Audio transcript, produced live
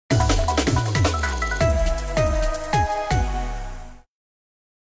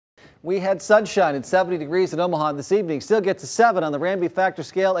We had sunshine and 70 degrees in Omaha this evening. Still gets to 7 on the Ranby Factor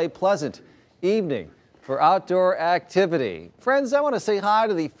scale. A pleasant evening for outdoor activity. Friends, I want to say hi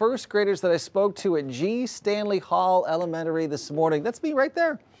to the first graders that I spoke to at G. Stanley Hall Elementary this morning. That's me right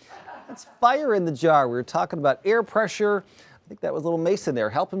there. That's fire in the jar. We were talking about air pressure. I think that was little Mason there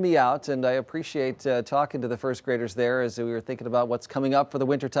helping me out, and I appreciate talking to the first graders there as we were thinking about what's coming up for the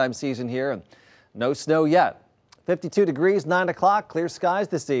wintertime season here. And no snow yet. 52 degrees, 9 o'clock, clear skies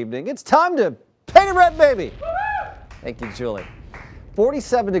this evening. It's time to paint it red, baby. Thank you, Julie.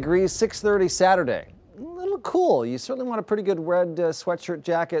 47 degrees, 6:30 Saturday. A little cool. You certainly want a pretty good red sweatshirt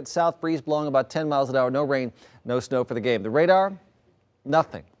jacket. South breeze blowing about 10 miles an hour. No rain, no snow for the game. The radar,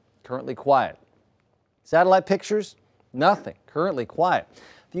 nothing. Currently quiet. Satellite pictures, nothing. Currently quiet.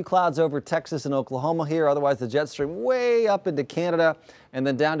 A few clouds over Texas and Oklahoma here. Otherwise, the jet stream way up into Canada and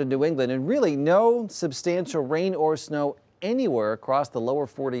then down to New England. And really no substantial rain or snow anywhere across the lower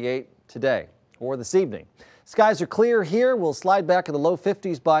 48 today or this evening. Skies are clear here. We'll slide back in the low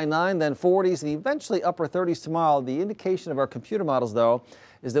 50s by 9, then 40s, and eventually upper 30s tomorrow. The indication of our computer models, though,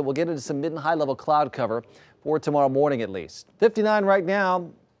 is that we'll get into some mid and high level cloud cover for tomorrow morning at least. 59 right now.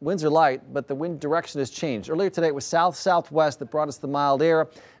 Winds are light, but the wind direction has changed. Earlier today it was south-southwest that brought us the mild air.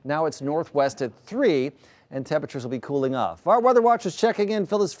 Now it's northwest at 3, and temperatures will be cooling off. Our weather watch is checking in.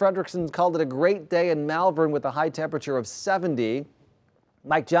 Phyllis Fredrickson called it a great day in Malvern with a high temperature of 70.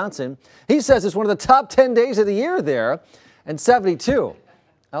 Mike Johnson, he says it's one of the top 10 days of the year there, and 72.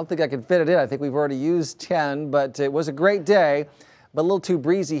 I don't think I can fit it in. I think we've already used 10, but it was a great day, but a little too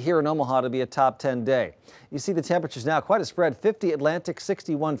breezy here in Omaha to be a top 10 day. You see the temperatures now, quite a spread. 50 Atlantic,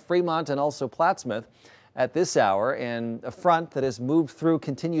 61 Fremont, and also Plattsmouth at this hour. And a front that has moved through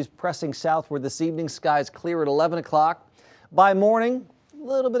continues pressing southward this evening. Skies clear at 11 o'clock. By morning, a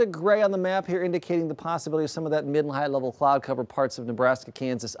little bit of gray on the map here indicating the possibility of some of that mid and high level cloud cover parts of Nebraska,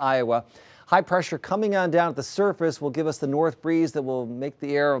 Kansas, Iowa. High pressure coming on down at the surface will give us the north breeze that will make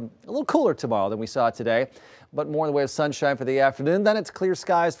the air a little cooler tomorrow than we saw today, but more in the way of sunshine for the afternoon. Then it's clear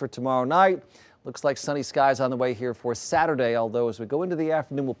skies for tomorrow night. Looks like sunny skies on the way here for Saturday, although as we go into the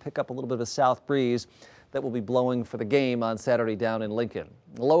afternoon, we'll pick up a little bit of a south breeze that will be blowing for the game on Saturday down in Lincoln.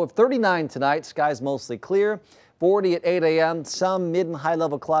 A low of 39 tonight, skies mostly clear. 40 at 8 a.m., some mid and high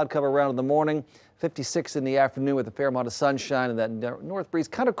level cloud cover around in the morning. 56 in the afternoon with a fair amount of sunshine, and that north breeze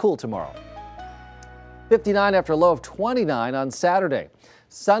kind of cool tomorrow. 59 after a low of 29 on Saturday.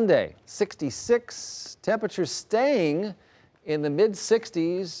 Sunday, 66. Temperatures staying in the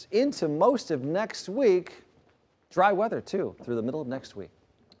mid-60s into most of next week. Dry weather, too, through the middle of next week.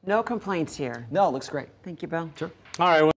 No complaints here. No, it looks great. Thank you, Bill. Sure. All right.